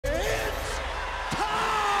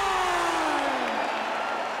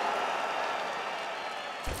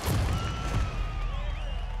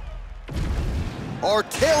our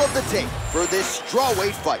tale of the tape for this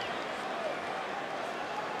strawweight fight.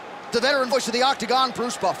 The veteran voice of the Octagon,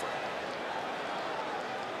 Bruce Buffer.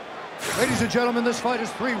 Ladies and gentlemen, this fight is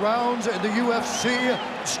 3 rounds in the UFC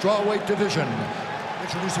strawweight division.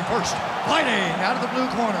 Introducing first, fighting out of the blue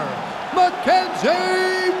corner, Mackenzie.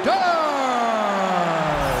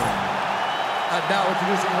 And now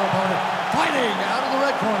introducing her opponent, fighting out of the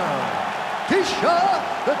red corner, Tecia,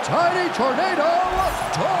 the Tiny Tornado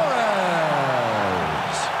Torres.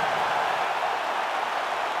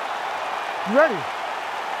 You ready?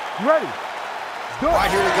 You ready? All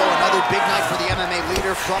right, here we go. Another big night for the MMA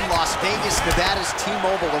leader from Las Vegas, Nevada's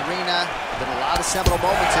T-Mobile Arena. Been a lot of seminal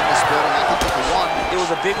moments in this building. I can think of one. It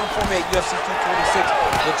was a big one for me at UFC 226.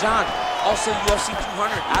 But John, also UFC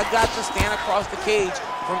 200, I got to stand across the cage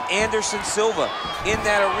from Anderson Silva in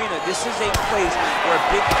that arena. This is a place where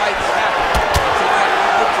big fights happen. And tonight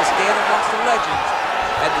we get to stand amongst the legends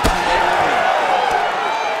at the T-Mobile Arena.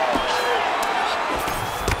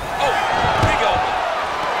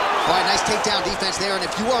 All right, nice takedown defense there, and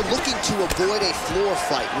if you are looking to avoid a floor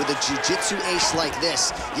fight with a jiu-jitsu ace like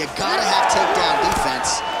this, you gotta have takedown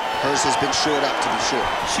defense. Hers has been shored up, to be sure.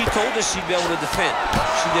 She told us she'd be able to defend.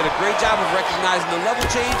 She did a great job of recognizing the level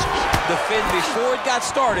change, defend before it got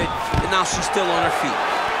started, and now she's still on her feet.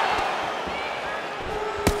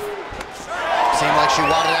 Seemed like she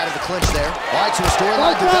wadded out of the clinch there. All right, so a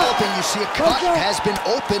storyline developing. You see a cut has been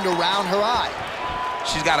opened around her eye.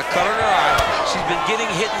 She's got a cut on her eye. She's been getting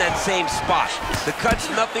hit in that same spot. The cut's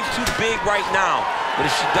nothing too big right now, but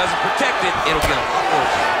if she doesn't protect it, it'll get a lot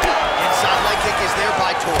worse. Inside leg kick is there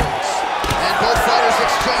by Torres. And both fighters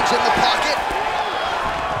exchange in the pocket.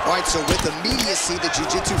 All right, so with immediacy, the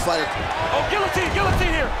jiu-jitsu fighter. Oh, guillotine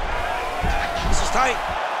here. This is tight.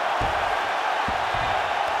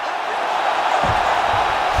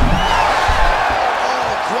 Oh,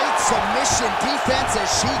 great submission defense as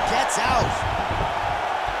she gets out.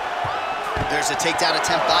 There's a takedown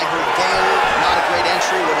attempt by her there. Not a great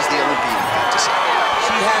entry. What does the Olympian have to say?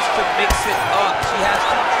 She has to mix it up. She has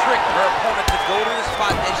to trick her opponent to go to the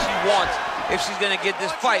spot that she wants if she's going to get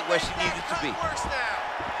this fight where she needs it to be.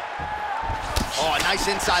 Oh, a nice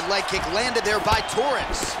inside leg kick landed there by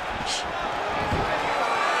Torres.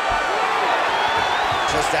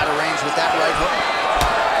 Just out of range with that right hook.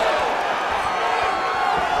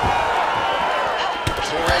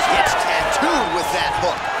 Torres gets tattooed with that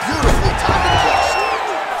hook. Beautifully timed and placed.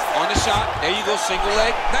 On the shot, there you go, single leg.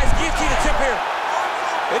 Nice guillotine attempt here.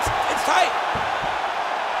 It's tight.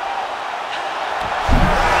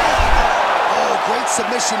 Oh, great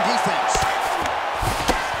submission defense.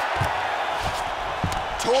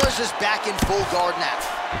 Torres is back in full guard now.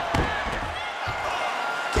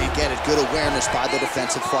 Can't get it. Good awareness by the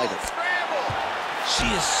defensive fighter. She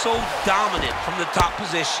is so dominant from the top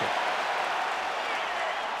position.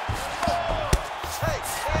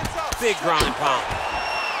 Big ground and pound.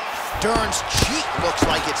 Dern's cheek looks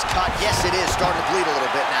like it's cut. Yes, it is. Starting to bleed a little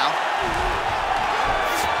bit now.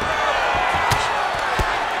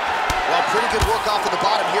 Well, pretty good work off of the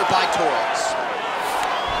bottom here by Torres.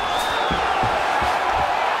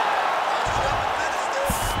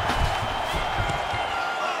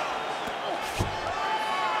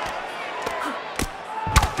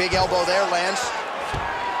 Big elbow there, lands.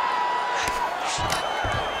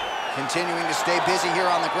 Continuing to stay busy here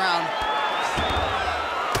on the ground.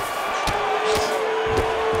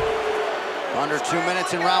 Under 2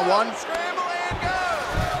 minutes in round 1.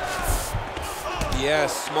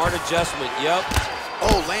 Yes, smart adjustment, yep.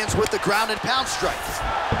 Oh, lands with the ground and pound strike.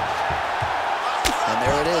 And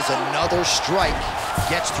there it is, another strike.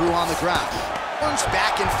 Gets through on the ground. Turns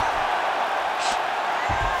back and...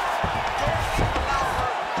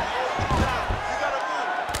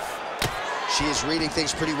 She is reading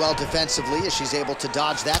things pretty well defensively as she's able to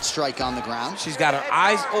dodge that strike on the ground. She's got her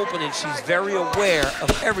eyes open and she's very aware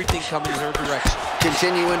of everything coming in her direction.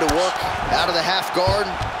 Continuing to work out of the half guard.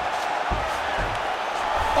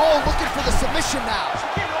 Oh, looking for the submission now.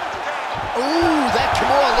 Ooh, that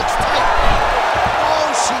Kimura looks tight.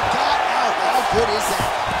 Oh, she got out. How good is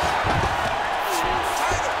that?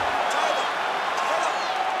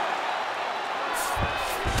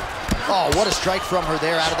 Oh, what a strike from her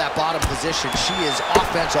there out of that bottom position. She is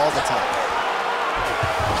offense all the time.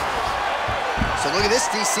 So look at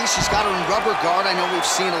this, DC. She's got her in rubber guard. I know we've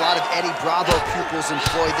seen a lot of Eddie Bravo pupils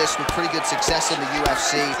employ this with pretty good success in the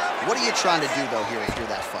UFC. What are you trying to do, though, here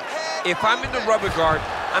that fight? If I'm in the rubber guard,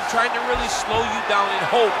 I'm trying to really slow you down and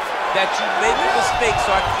hope that you make a mistake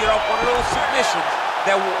so I can get off one of those submissions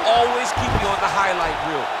that will always keep you on the highlight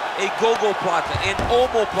reel. A go-go plata, an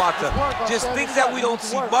omoplata, just things that we don't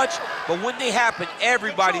see much, but when they happen,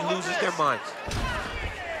 everybody loses their minds.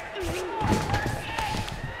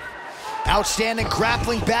 Outstanding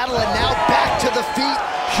grappling battle, and now back to the feet.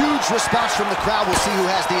 Huge response from the crowd. We'll see who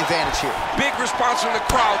has the advantage here. Big response from the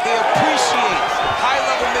crowd. They appreciate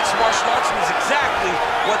high-level mixed martial arts, and it's exactly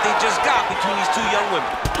what they just got between these two young women.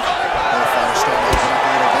 Both fighters starting to open up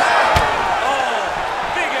a little bit. Oh,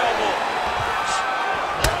 big elbow.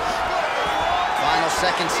 Final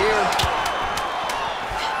seconds here.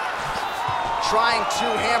 Trying to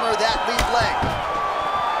hammer that lead leg.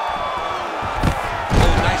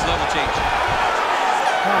 Change.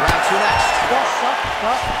 Round two next.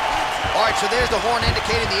 All right, so there's the horn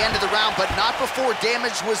indicating the end of the round, but not before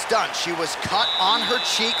damage was done. She was cut on her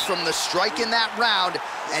cheek from the strike in that round,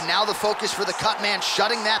 and now the focus for the cut man,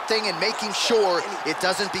 shutting that thing and making sure it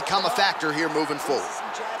doesn't become a factor here moving forward.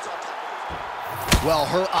 Well,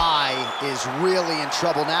 her eye is really in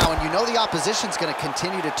trouble now, and you know the opposition's going to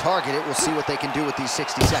continue to target it. We'll see what they can do with these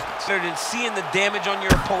 60 seconds. Better than seeing the damage on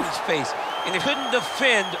your opponent's face. And if you couldn't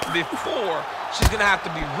defend before, she's going to have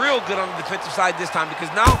to be real good on the defensive side this time,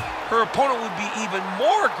 because now her opponent would be even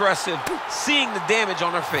more aggressive seeing the damage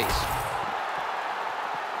on her face.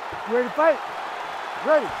 You ready to fight?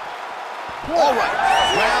 Ready. All right,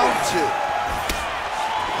 round two.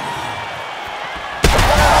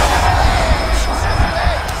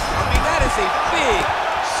 A big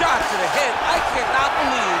shot to the head. I cannot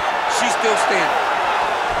believe she's still standing.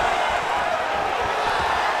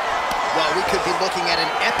 Well, we could be looking at an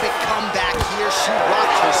epic comeback here. She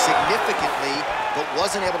rocked her significantly, but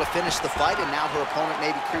wasn't able to finish the fight, and now her opponent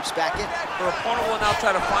maybe creeps back in. Her opponent will now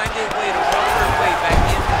try to find a way to work her way back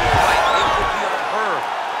into the fight. It will be on her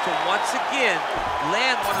to once again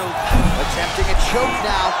land one of those. Attempting a choke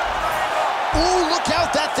now. Ooh, look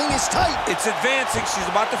out, that thing is tight. It's advancing, she's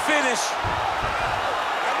about to finish.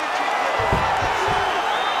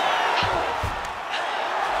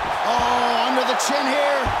 Oh, under the chin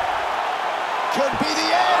here. Could be the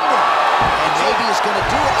end. And maybe it's gonna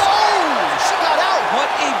do it. Oh, she got out.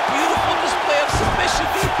 What a beautiful display of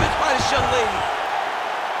submission defense by this young lady.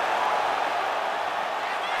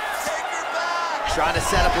 Trying to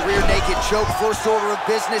set up a rear naked choke. First order of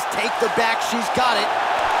business, take the back, she's got it.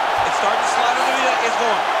 It's starting to slide on the arena. It's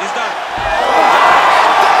going. It's done.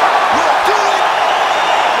 We'll do it!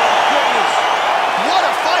 Goodness. What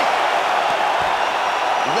a fight!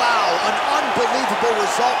 Wow, an unbelievable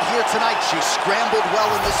result here tonight. She scrambled well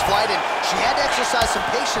in this fight, and she had to exercise some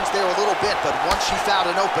patience there a little bit, but once she found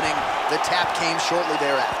an opening, the tap came shortly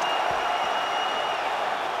thereafter.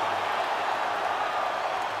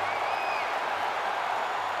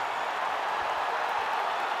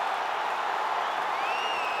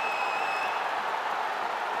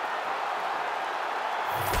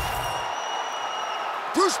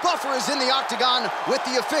 Bruce Buffer is in the octagon with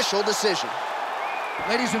the official decision.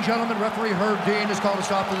 Ladies and gentlemen, referee Herb Dean has called a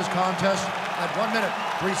stop to this contest at 1 minute,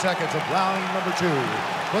 3 seconds of round number 2.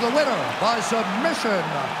 For the winner by submission,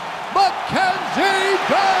 Mackenzie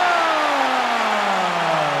Blerd!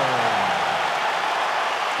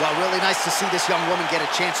 Well, really nice to see this young woman get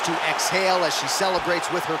a chance to exhale as she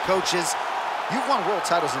celebrates with her coaches. You've won world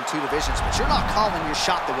titles in 2 divisions, but you're not calling your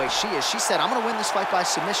shot the way she is. She said, I'm going to win this fight by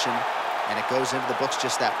submission. And it goes into the books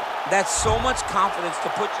just that way. That's so much confidence to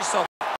put yourself